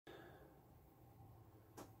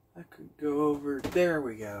I could go over. There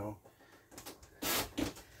we go.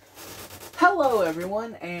 Hello,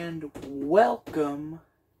 everyone, and welcome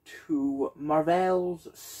to Marvel's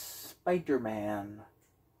Spider-Man.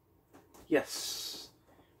 Yes.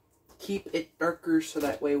 Keep it darker so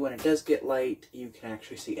that way when it does get light, you can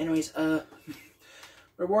actually see. Anyways, we're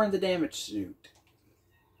wearing the damage suit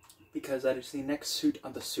because that is the next suit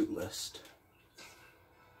on the suit list.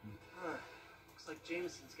 Looks like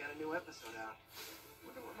Jameson's got a new episode out.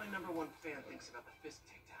 Wonder what my #1 fan thinks about the Fisk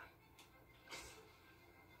takedown.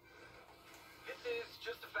 This is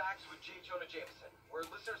Just the Facts with J. Jonah Jameson, where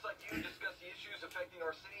listeners like you discuss the issues affecting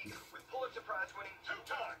our city with Pulitzer Prize-winning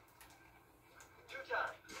two-time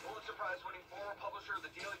Pulitzer Prize-winning former publisher of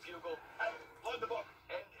the Daily Bugle, and Blood the Book.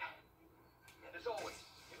 And as always,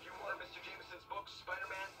 if you order Mr. Jameson's books,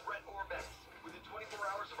 Spider-Man, Threat, or Menace, within 24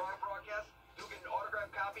 hours of our broadcast, you'll get an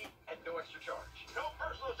autographed copy at no extra charge. No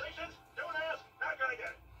personalizations, don't ask, not gonna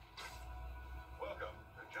get it. Welcome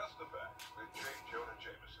to Just the Facts with J. Jonah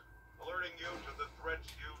Jameson, alerting you to the threats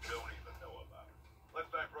you don't even know about.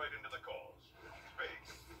 Let's dive right into the calls. Speak.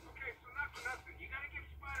 Okay, so not for nothing. You gotta give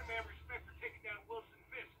Spider-Man respect for taking down Wilson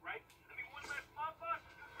Fisk, right? I mean, one less mob boss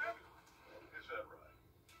is good for everyone. Is that right?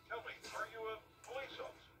 Tell me, are you a police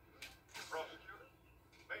officer? Prosecutor?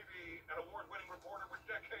 Maybe an award-winning reporter with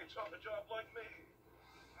decades on the job like me?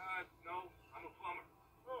 No, I'm a plumber.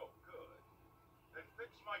 Oh, good. Then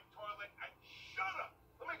fix my toilet and shut up!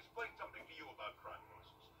 Let me explain something to you about crime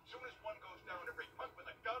bosses. Soon as one goes down, every punk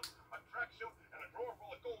with a gun, a tracksuit, and a drawer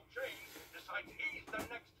full of gold chains decides he's the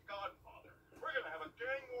next Godfather. We're gonna have a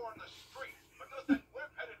gang war on the street. But does that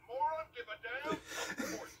limp-headed moron give a damn?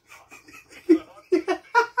 Of course not. He's not on TV.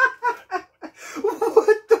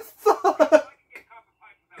 What the fuck? I can get copper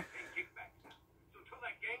pipes without paying kickbacks now. So until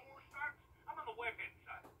that gang war starts, I'm on the webhead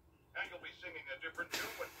side. And you'll be singing a different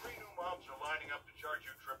tune when 3 new mobs are lining up to charge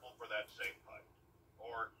you triple for that same pipe.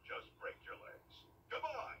 Or just break your legs.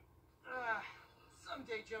 Goodbye!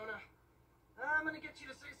 Someday, Jonah, I'm gonna get you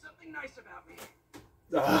to say something nice about me.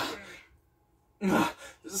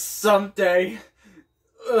 Someday,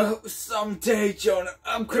 Jonah,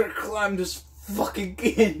 I'm gonna climb this fucking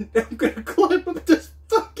I'm gonna climb up this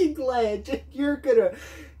fucking ledge, and you're gonna,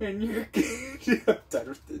 I'm done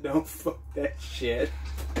with it. No, fuck that shit.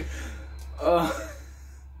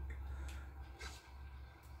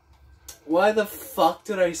 Why the fuck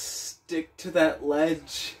did I stick to that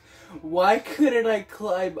ledge? Why couldn't I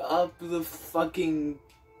climb up the fucking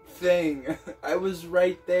thing? I was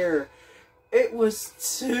right there. It was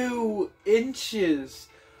 2 inches.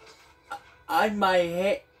 On my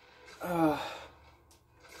head.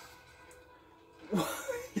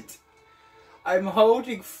 What? I'm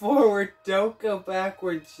holding forward. Don't go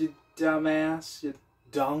backwards, you dumbass. You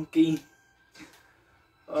donkey.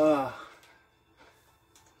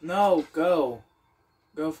 No, go.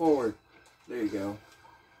 Go forward. There you go.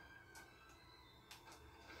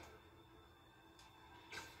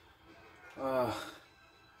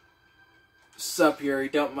 Sup, Yuri?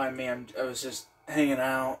 Don't mind me. I was just hanging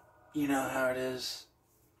out. You know how it is.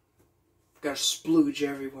 Got a splooge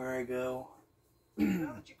everywhere I go.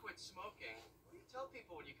 Now that you quit smoking, what do you tell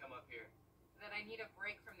people when you come up here? That I need a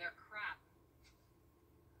break from their crap.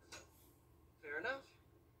 Fair enough.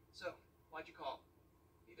 So, why'd you call?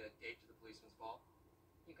 Need a date to the policeman's ball?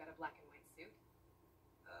 You got a black and white suit?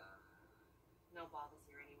 No ball this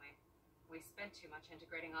year anyway. We spent too much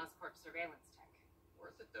integrating Oscorp surveillance tech.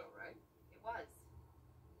 Worth it though, right? It was.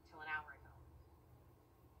 Till an hour ago.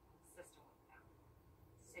 The system went down.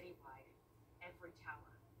 Citywide. Every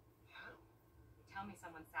tower. How? They tell me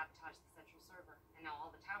someone sabotaged the central server, and now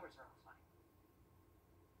all the towers are offline.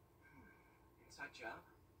 Inside job?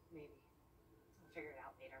 Maybe. We'll figure it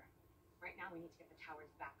out later. Right now we need to get the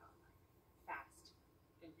towers back online. Fast.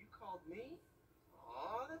 And you called me?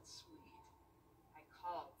 Aw, that's sweet. I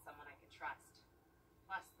called someone I could trust.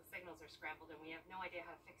 Plus, the signals are scrambled and we have no idea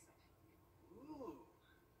how to fix it. Ooh.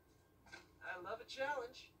 I love a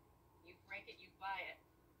challenge. You break it, you buy it.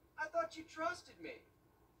 I thought you trusted me.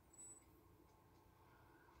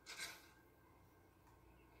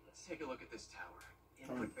 Let's take a look at this tower.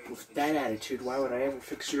 With that attitude, why would I ever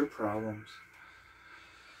fix your problems?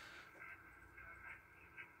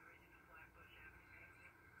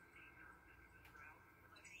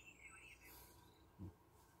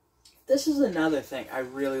 This is another thing I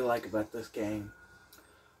really like about this game.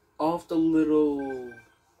 All of the little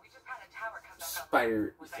We just had a tower come back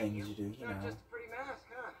spider up. Was that things you? you do, you Not know. just a pretty mask,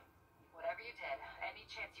 huh? Whatever you did, any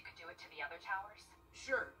chance you could do it to the other towers?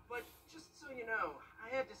 Sure, but just so you know,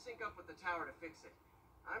 I had to sync up with the tower to fix it.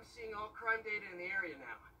 I'm seeing all crime data in the area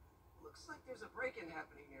now. Looks like there's a break-in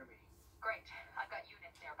happening near me. Great. I've got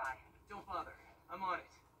units nearby.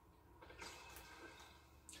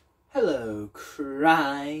 Hello,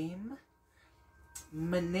 crime.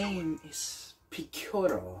 My name is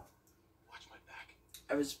Picoro. Watch my back.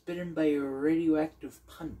 I was bitten by a radioactive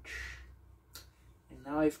punch. And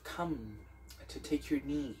now I've come to take your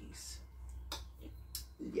knees.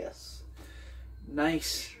 Yes.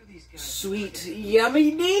 Nice, Sure these guys sweet, yummy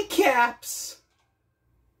kneecaps!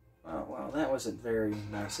 Oh, well, that wasn't very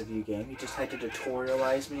nice of you, game. You just had to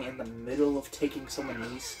tutorialize me in the middle of taking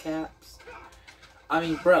someone's kneecaps. I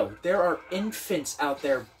mean, bro, there are infants out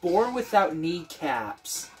there born without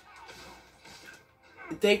kneecaps.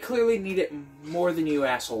 They clearly need it more than you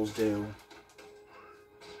assholes do.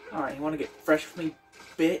 Alright, you wanna get fresh with me,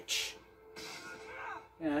 bitch?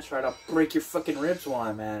 Yeah, that's right, I'll break your fucking ribs while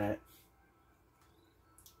I'm at it.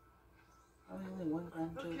 Only one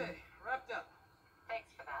gram to... Okay, wrapped up. Thanks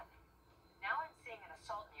for that. Now I'm seeing an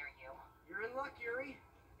assault near you. You're in luck, Yuri.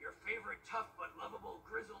 Your favorite tough but lovable,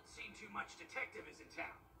 grizzled, seen-too-much detective is in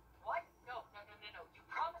town. What? No. You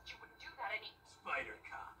promised you wouldn't do that Spider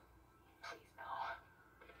Cop. Please,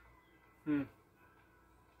 no.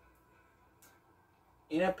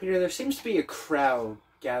 You know, Peter, there seems to be a crowd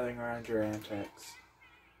gathering around your antics.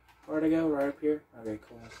 Where'd I go? Right up here? Okay,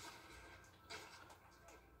 cool.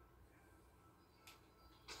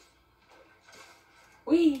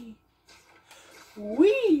 Wee!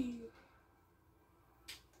 Wee!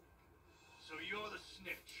 So you're the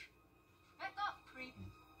snitch. Back off, creep.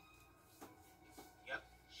 Yep,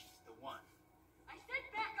 she's the one. I said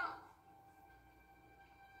back off.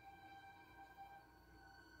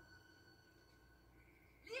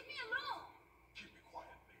 Leave me alone. Keep me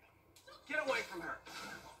quiet, baby. Get away from her.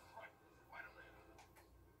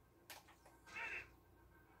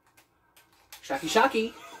 Shocky,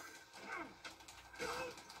 shocky!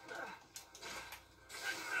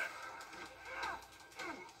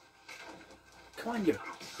 Come on, you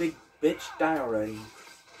big bitch, die already.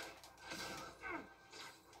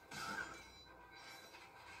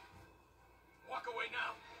 Walk away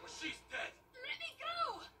now, or she's dead. Let me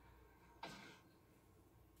go.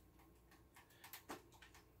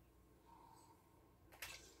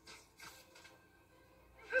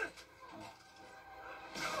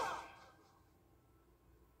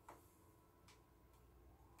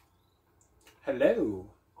 Hello.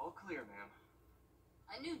 All clear, ma'am.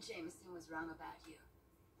 I knew Jameson was wrong about you.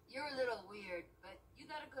 You're a little weird, but you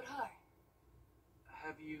got a good heart.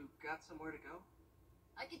 Have you got somewhere to go?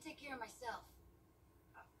 I can take care of myself.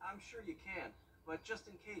 I'm sure you can, but just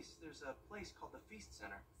in case, there's a place called the Feast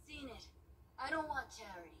Center. Seen it. I don't want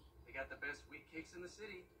charity. They got the best wheat cakes in the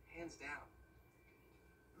city, hands down.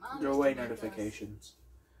 Mom Your used to way make those. notifications.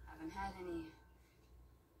 Haven't had any in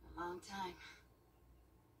a long time.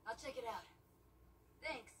 I'll check it out.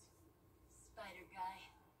 Thanks, Spider Guy.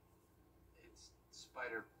 It's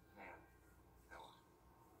Spider-Man. Oh.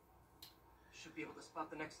 Should be able to spot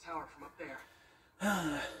the next tower from up there.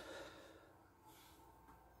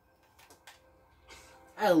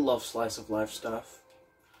 I love slice of life stuff.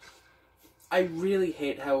 I really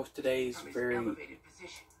hate how today's From his very... elevated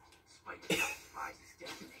position, Spider-Man spies his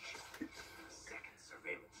destination. The second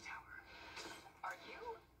surveillance tower. Are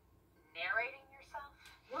you narrating yourself?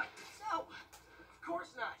 What? No! Of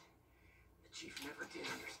course not. The chief never did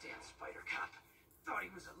understand Spider Cop. Thought he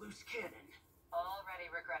was a loose cannon. Already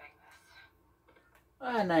regretting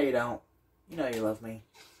this. No, you don't. You know you love me.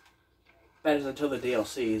 That is until the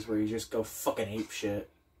DLCs where you just go fucking ape shit.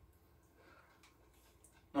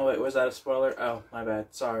 Oh wait, was that a spoiler? Oh, my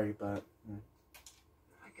bad. Sorry, but...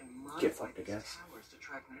 I can modify Get fucked, I these guess. towers to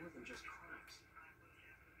track more than just crimes.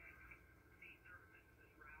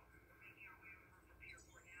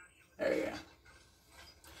 There you go.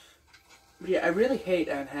 But yeah, I really hate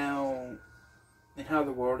how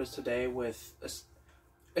the world is today with...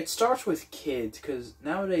 It starts with kids, because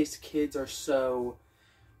nowadays kids are so...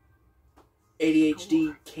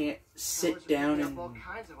 ADHD can't sit Towers are down picking and... up all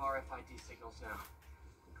kinds of RFID signals now,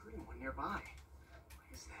 including one nearby.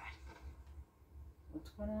 What is that? What's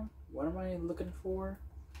going on? What am I looking for?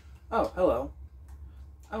 Oh, hello.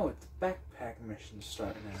 Oh, it's backpack mission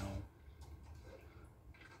start now.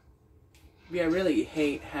 Yeah, I really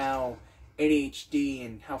hate how ADHD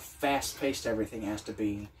and how fast-paced everything has to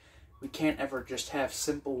be. We can't ever just have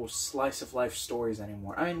simple slice-of-life stories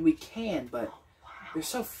anymore. I mean, we can, but they're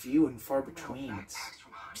so few and far between. It's Backpacks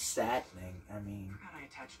from hunting. saddening. I mean... Forgot I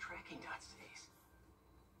attached tracking dots to these.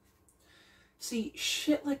 See,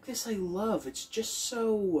 shit like this I love. It's just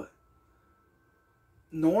so...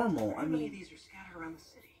 normal. I How many of mean, these are scattered around the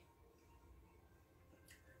city?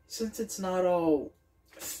 since it's not all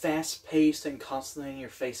fast-paced and constantly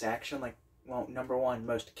in-your-face action, like, well, number one,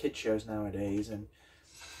 most kid shows nowadays, and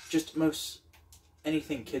just most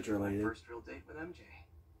anything kids My related. first real date with MJ.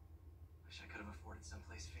 Wish I could have afforded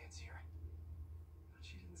someplace fancier. But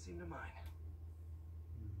she didn't seem to mind.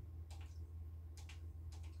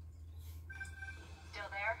 Still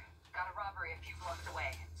there? Got a robbery a few blocks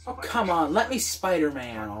away. Oh, come on. Let me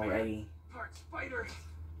Spider-Man already. Part spider.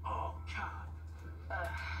 Oh, God.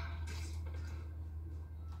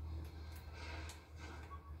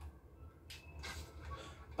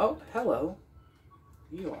 Oh, hello.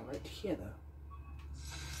 You are right here, though.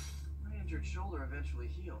 My injured shoulder eventually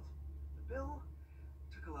healed. The bill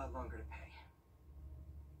took a lot longer to pay.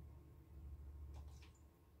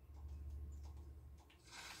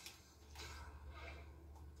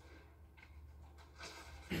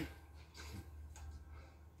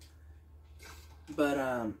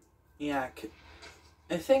 But, yeah.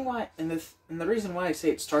 The thing why, and the reason why I say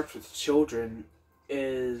it starts with children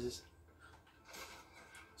is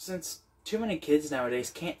since too many kids nowadays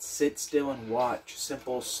can't sit still and watch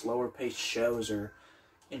simple, slower-paced shows or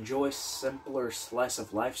enjoy simpler slice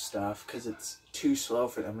of life stuff because it's too slow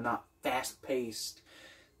for them, not fast-paced,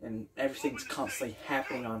 and everything's constantly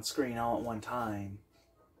happening on screen all at one time.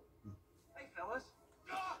 Hey, fellas.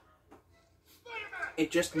 It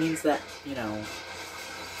just means that, you know,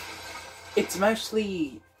 it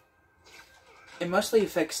mostly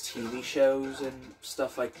affects TV shows and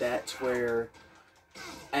stuff like that, where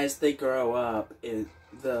as they grow up,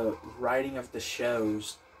 the writing of the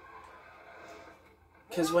shows,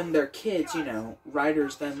 because when they're kids, you know,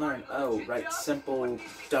 writers then learn, oh, write simple,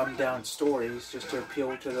 dumbed-down stories just to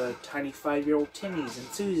appeal to the tiny 5-year-old Timmys and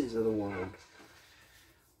Susies of the world.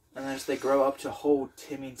 And as they grow up to hold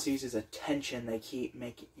Timmy and Susie's attention, they keep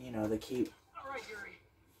making, you know, they keep, All right, Yuri.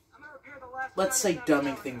 I'm gonna repair the last. let's say, Chinatown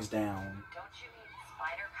dumbing tower. things down. Don't you mean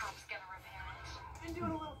Spider Cop's gonna repair it? Been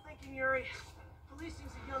doing a little thinking, Yuri.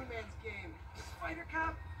 Policing's a young man's game. The Spider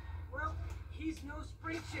Cop, well, he's no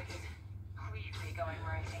spring chicken. Please be going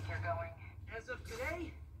where I think you're going. As of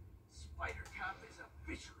today, Spider Cop is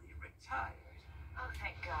officially retired. Oh,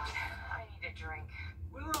 thank God. I need a drink.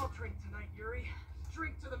 We'll all drink tonight, Yuri.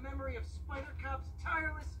 Drink to the memory of Spider Cop's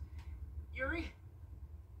tireless. Yuri?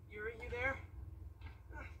 Yuri, you there?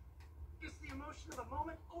 Guess the emotion of the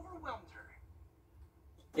moment overwhelmed her.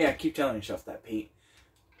 Yeah, keep telling yourself that, Pete.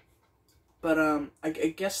 But, I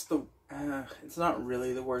guess it's not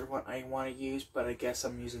really the word what I want to use, but I guess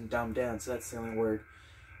I'm using dumbed down, so that's the only word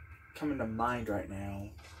coming to mind right now.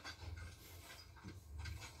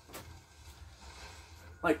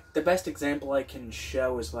 Like, the best example I can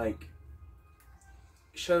show is, like,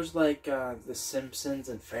 shows like, The Simpsons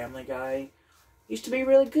and Family Guy used to be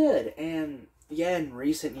really good, and, yeah, in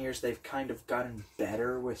recent years they've kind of gotten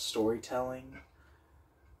better with storytelling.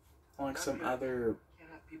 Like some other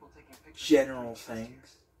Can't have people taking pictures. general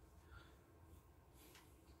things.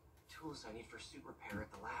 Tools I need for soup repair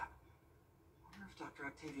at the lab. Wonder if Dr.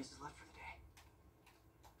 Octavius is left for the day.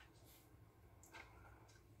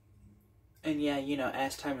 And yeah, you know,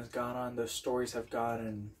 as time has gone on, those stories have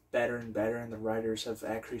gotten better and better, and the writers have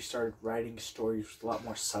actually started writing stories with a lot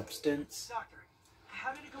more substance. Doctor,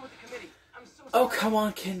 how did it go with the committee? I'm so Oh, sorry. come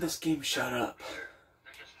on, Ken, this game, shut up.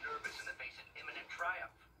 They're just nervous in the face of imminent triumph.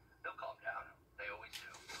 They'll calm down. They always do.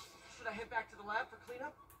 Should I head back to the lab for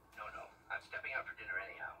cleanup? No. I'm stepping out for dinner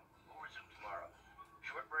anyhow. We'll resume tomorrow.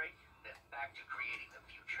 Short break, then back to creating the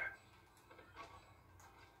future.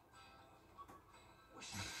 Wish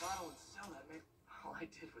I could bottle and sell that, man. All I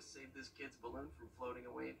did was save this kid's balloon from floating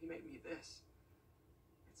away, and he made me this.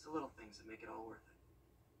 It's the little things that make it all worth it.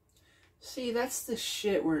 See, that's the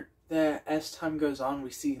shit that as time goes on,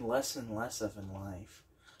 we see less and less of in life.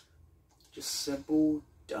 Just simple,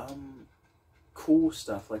 dumb, cool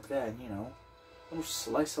stuff like that, you know. Little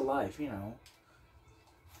slice of life, you know.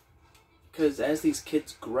 Because as these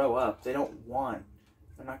kids grow up, they're not going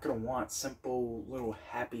to want simple, little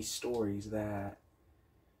happy stories that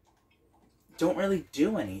don't really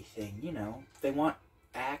do anything, you know. They want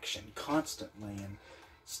action constantly and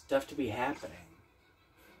stuff to be happening.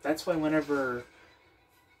 That's why whenever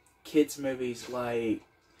kids' movies like,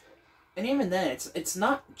 and even then, it's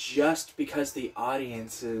not just because the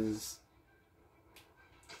audience is,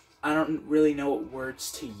 I don't really know what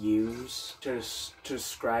words to use to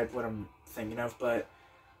describe what I'm thinking of, but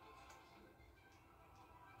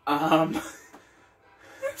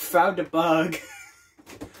found a bug.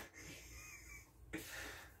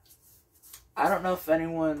 I don't know if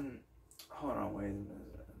anyone, hold on, wait a minute.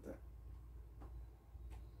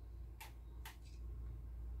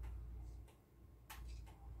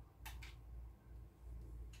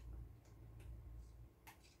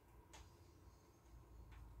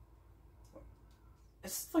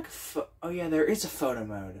 It's like oh yeah, there is a photo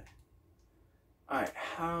mode. Alright,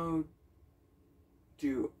 how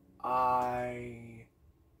do I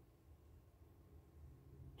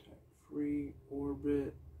free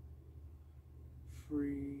orbit,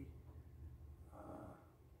 free,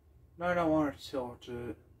 no, I don't want to tilt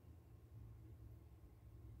it.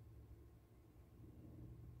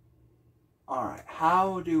 Alright,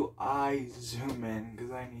 how do I zoom in?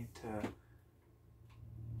 Because I need to,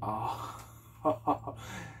 oh,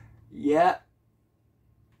 yeah.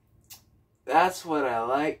 That's what I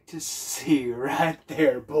like to see right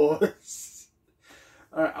there, boys.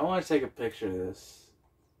 Alright, I want to take a picture of this.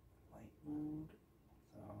 Light mode.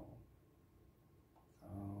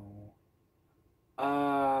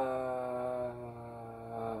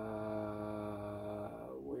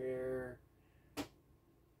 Where?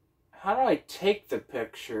 How do I take the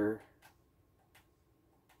picture?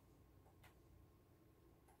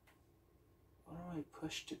 What do I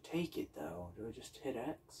push to take it, though? Do I just hit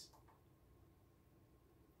X?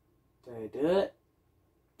 Did I do it?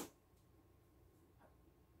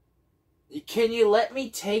 Can you let me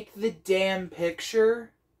take the damn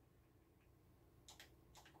picture?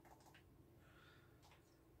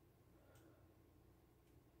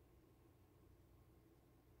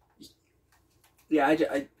 Yeah, I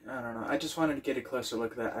don't know. I just wanted to get a closer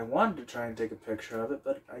look at that. I wanted to try and take a picture of it,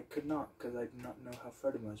 but I could not because I did not know how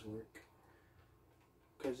photomods work.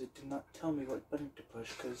 Because it did not tell me what button to push,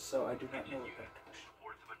 so I do not know what button to push.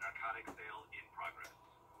 Reports of a narcotic sale in progress.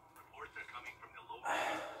 Reports are coming from the local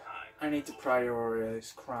side. I need to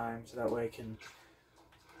prioritize crime so that way I can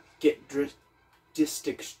get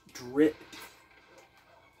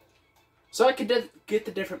so I could get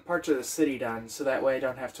the different parts of the city done, so that way I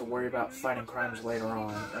don't have to worry about fighting crimes later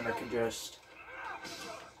on, and I can just...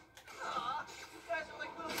 Aw, you guys are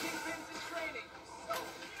like little kingpins in training. So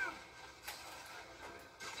cute.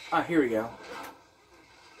 Ah, here we go.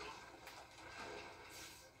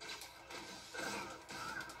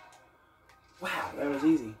 Wow, that was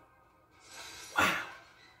easy. Wow.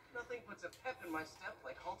 Nothing puts a pep in my step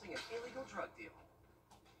like halting an illegal drug deal.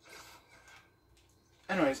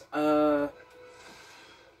 Anyways,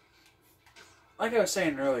 like I was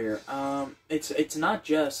saying earlier, it's not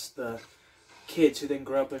just the kids who then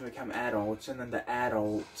grow up and become adults, and then the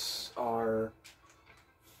adults are,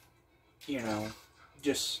 you know,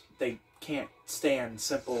 just, they can't stand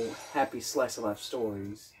simple, happy slice of life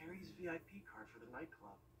stories. Harry's VIP card for the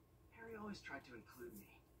nightclub. Harry always tried to include me.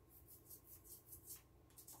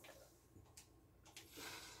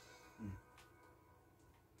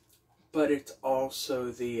 But it's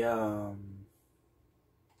also the,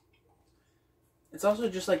 it's also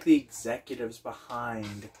just like the executives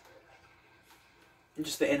behind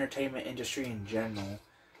just the entertainment industry in general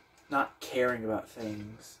not caring about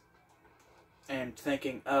things and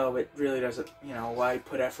thinking, oh, it really doesn't, you know, why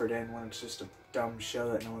put effort in when it's just a dumb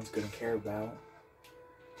show that no one's going to care about?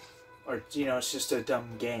 Or, you know, it's just a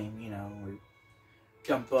dumb game, you know, or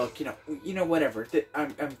dumb book, you know, whatever.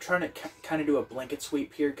 I'm trying to kind of do a blanket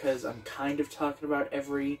sweep here because I'm kind of talking about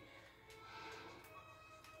every...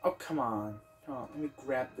 Oh, come on. Oh, let me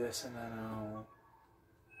grab this and then I'll...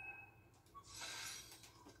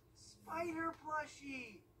 Spider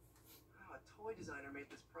plushie! Oh, a toy designer made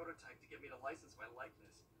this prototype to get me to license my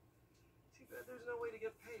likeness. Too bad there's no way to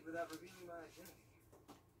get paid without revealing my identity.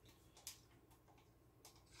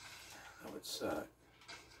 That would suck.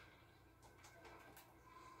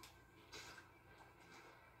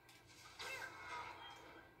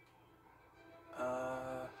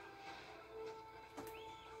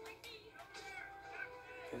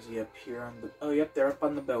 Is he up here on the... Oh, yep, they're up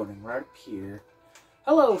on the building, right up here.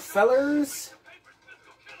 Hello, fellers!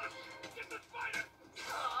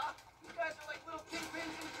 Aw, you guys are like little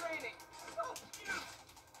kingpins in training. So cute.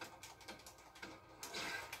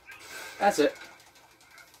 That's it.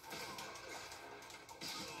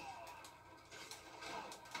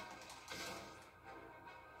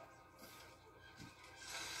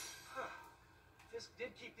 Huh. Fisk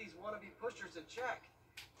did keep these wannabe pushers in check.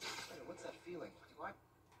 Wait, what's that feeling? Do I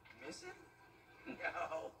miss him?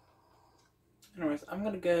 No. Anyways, I'm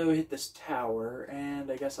gonna go hit this tower,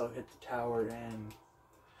 and I guess I'll hit the tower in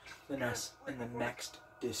the next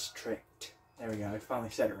district. There we go, I finally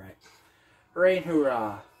said it right. Hooray and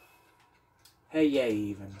hoorah. Hey yay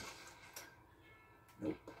even.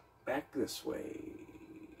 Nope. Back this way.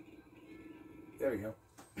 There we go.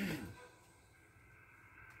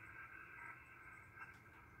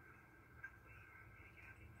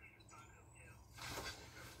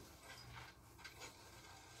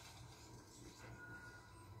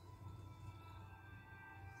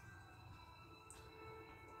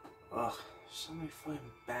 Ugh, so many fucking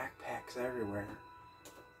backpacks everywhere.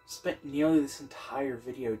 spent nearly this entire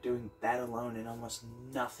video doing that alone and almost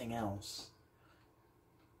nothing else.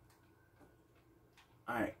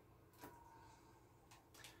 Alright.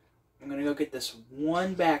 I'm gonna go get this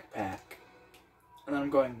one backpack, and then I'm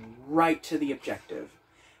going right to the objective.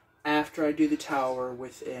 After I do the tower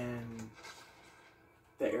within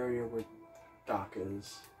the area where Doc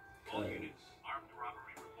is.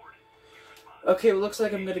 Okay, well, looks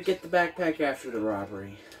like I'm gonna get the backpack after the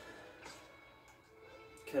robbery.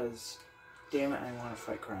 Because, damn it, I want to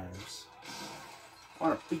fight crimes. I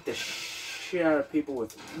want to beat the shit out of people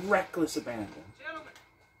with reckless abandon. Gentlemen,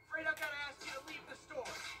 afraid I've got to ask you to leave the store.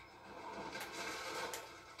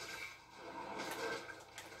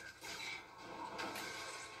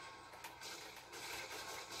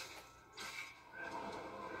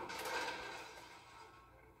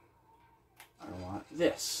 I want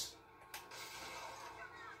this.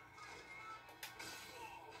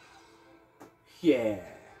 Yeah.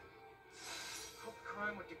 Hope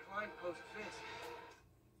crime would decline post-Fisk.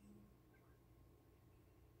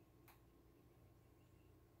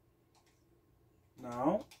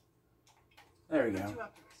 No. There we go. Too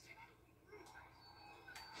optimistic.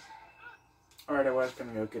 Alright, I was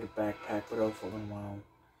gonna go get a backpack, but oh, fucking well.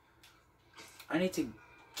 I need to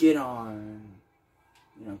get on,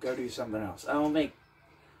 go do something else. I'll make,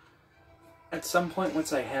 at some point,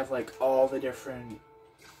 once I have, like, all the different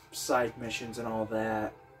side missions and all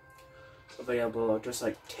that available, I'll just,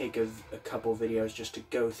 like, take a couple videos just to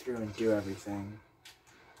go through and do everything.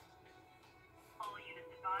 All units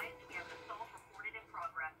advised, we have an assault reported in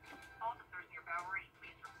progress. Officers near Bowery,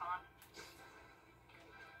 please respond.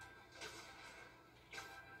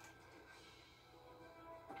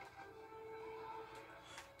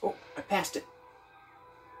 Oh, I passed it.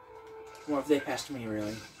 Or if they passed me,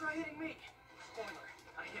 really. Try hitting me. Spoiler,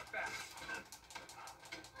 I hit back.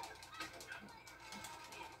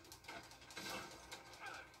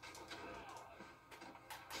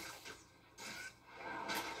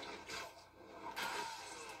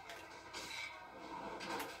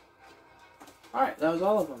 Alright, that was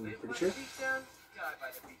all of them, I'm Live by pretty sure. the beatdown, die by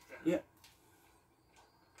the beatdown. Yeah.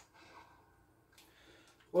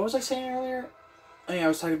 What was I saying earlier? Oh yeah, I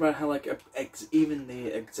was talking about how, like, even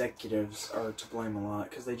the executives are to blame a lot,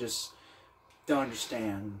 because they just don't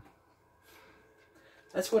understand.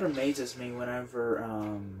 That's what amazes me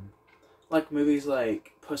whenever, like, movies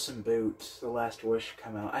like Puss in Boots, The Last Wish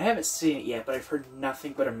come out. I haven't seen it yet, but I've heard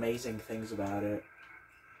nothing but amazing things about it.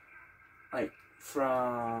 Like,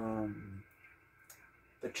 from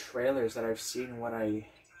the trailers that I've seen,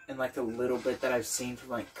 and, like, the little bit that I've seen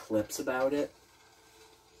from, like, clips about it.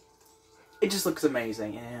 It just looks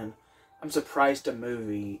amazing, and I'm surprised a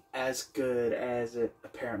movie as good as it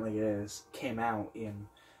apparently is came out in,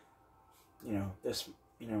 this,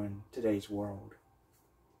 in today's world.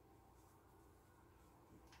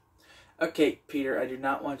 Okay, Peter, I do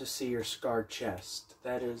not want to see your scarred chest.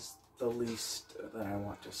 That is the least that I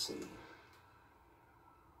want to see.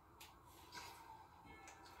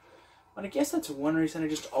 But I guess that's one reason I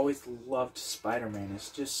just always loved Spider-Man. It's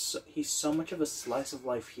just, he's so much of a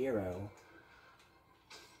slice-of-life hero.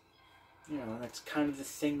 That's kind of the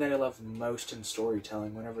thing that I love most in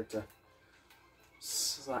storytelling, whenever it's a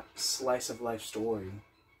slice-of-life story.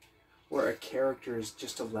 Where a character is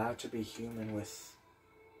just allowed to be human with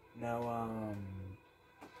no,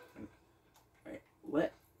 Wait,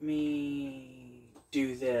 let me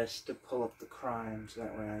do this to pull up the crimes,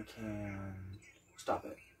 that way I can stop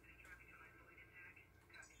it.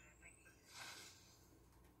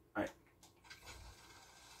 Alright.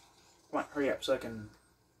 Come on, hurry up so I can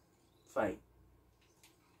fight.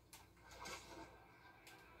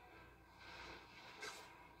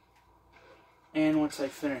 And once I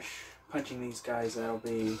finish punching these guys, that'll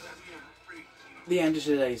be the end of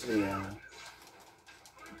today's video.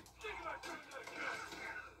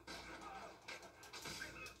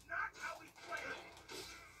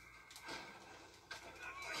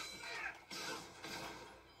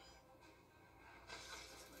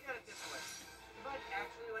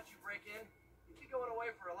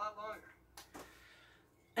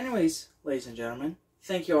 Anyways, ladies and gentlemen,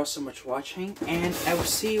 thank you all so much for watching, and I will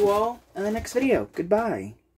see you all in the next video. Goodbye.